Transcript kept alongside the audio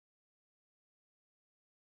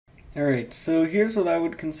Alright, so here's what I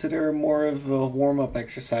would consider more of a warm-up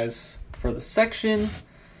exercise for the section.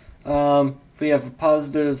 If we have a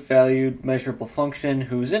positive valued measurable function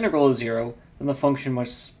whose integral is 0, then the function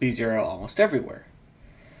must be 0 almost everywhere.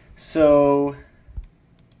 So,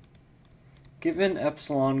 given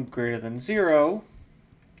epsilon greater than 0,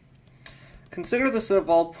 consider the set of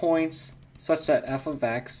all points such that f of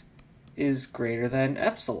x is greater than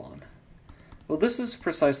epsilon. Well, this is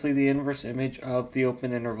precisely the inverse image of the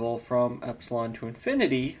open interval from epsilon to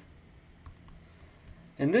infinity,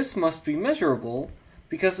 and this must be measurable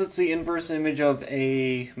because it's the inverse image of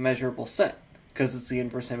a measurable set, because it's the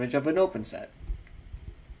inverse image of an open set.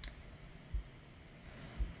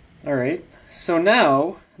 Alright, so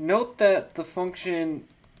now note that the function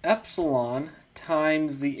epsilon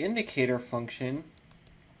times the indicator function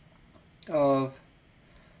of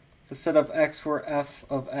the set of x where f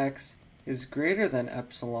of x is greater than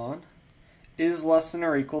epsilon is less than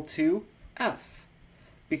or equal to f,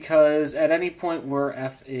 because at any point where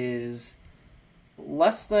f is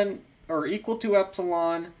less than or equal to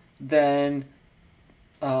epsilon, then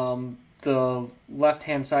the left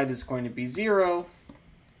hand side is going to be 0,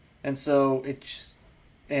 and so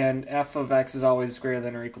and f of x is always greater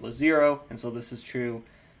than or equal to 0, and so this is true.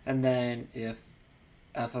 And then if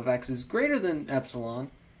f of x is greater than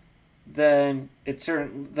epsilon, then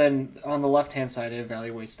then on the left hand side it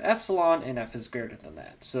evaluates to epsilon, and f is greater than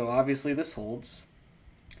that. So obviously this holds.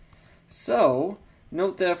 So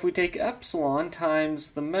note that if we take epsilon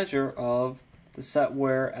times the measure of the set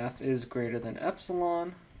where f is greater than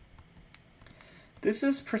epsilon, this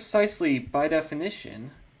is precisely, by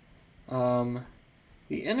definition, the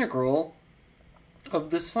integral of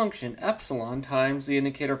this function epsilon times the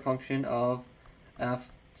indicator function of f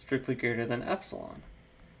strictly greater than epsilon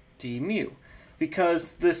d mu,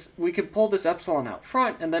 because we could pull this epsilon out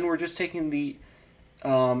front, and then we're just taking the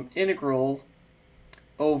integral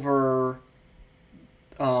over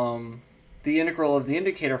the integral of the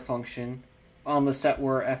indicator function on the set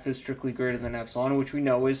where f is strictly greater than epsilon, which we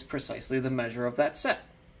know is precisely the measure of that set.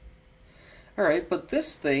 Alright, but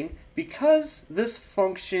this thing, because this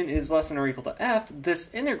function is less than or equal to f,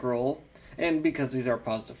 this integral, and because these are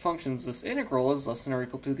positive functions, this integral is less than or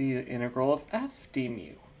equal to the integral of f d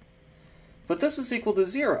mu. But this is equal to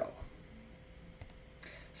 0.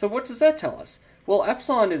 So what does that tell us? Well,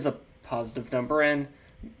 epsilon is a positive number, and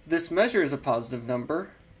this measure is a positive number.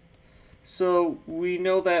 So we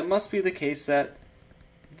know that it must be the case that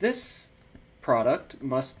this product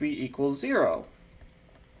must be equal 0.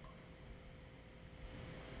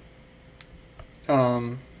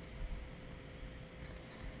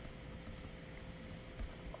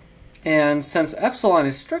 And since epsilon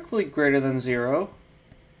is strictly greater than 0,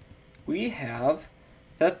 we have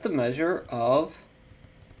that the measure of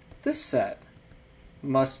this set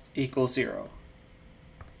must equal 0.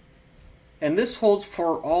 And this holds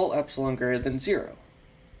for all epsilon greater than 0.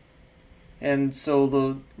 And so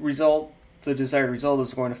the desired result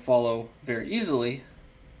is going to follow very easily.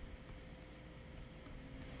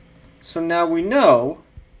 So now we know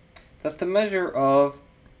that the measure of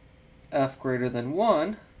f greater than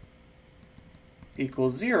 1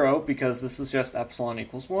 equals 0, because this is just epsilon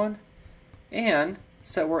equals 1, and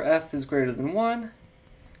set where f is greater than 1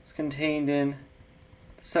 is contained in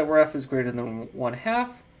set where f is greater than 1/2,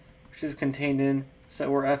 which is contained in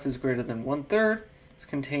set where f is greater than 1/3, is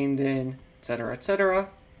contained in etc., etc.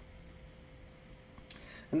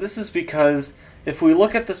 And this is because if we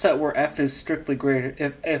look at the set where f is strictly greater,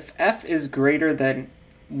 if f is greater than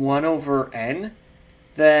 1 over n,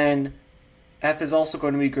 then f is also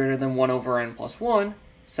going to be greater than 1 over n plus 1,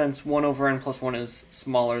 since 1 over n plus 1 is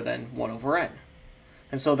smaller than 1 over n.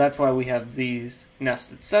 And so that's why we have these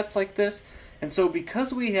nested sets like this. And so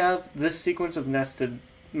because we have this sequence of nested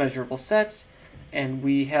measurable sets, and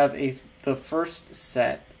we have the first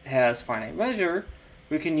set has finite measure,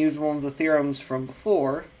 we can use one of the theorems from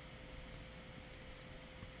before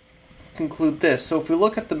to conclude this. So if we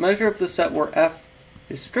look at the measure of the set where f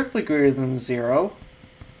is strictly greater than 0,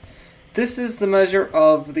 this is the measure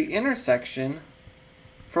of the intersection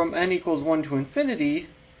from n equals 1 to infinity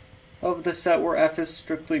of the set where f is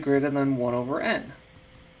strictly greater than 1 over n.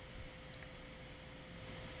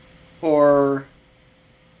 Or,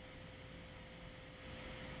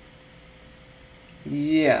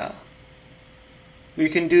 yeah, we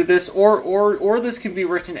can do this, or this can be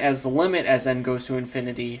written as the limit as n goes to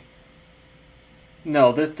infinity.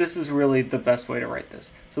 No, this is really the best way to write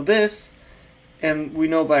this. So this, and we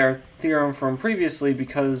know by our theorem from previously,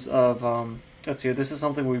 because of let's see, this is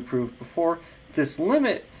something we proved before. This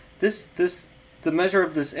limit, the measure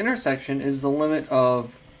of this intersection is the limit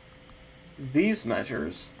of these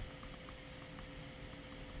measures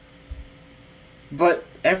But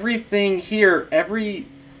everything here, every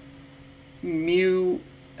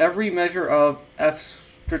measure of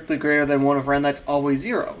f strictly greater than 1 over n, that's always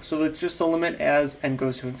 0. So it's just the limit as n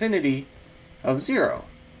goes to infinity of 0.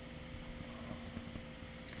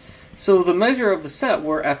 So the measure of the set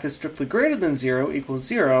where f is strictly greater than 0 equals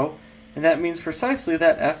 0, and that means precisely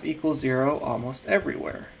that f equals 0 almost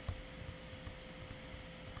everywhere.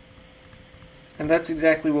 And that's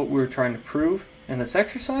exactly what we were trying to prove in this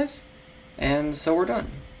exercise, and so we're done.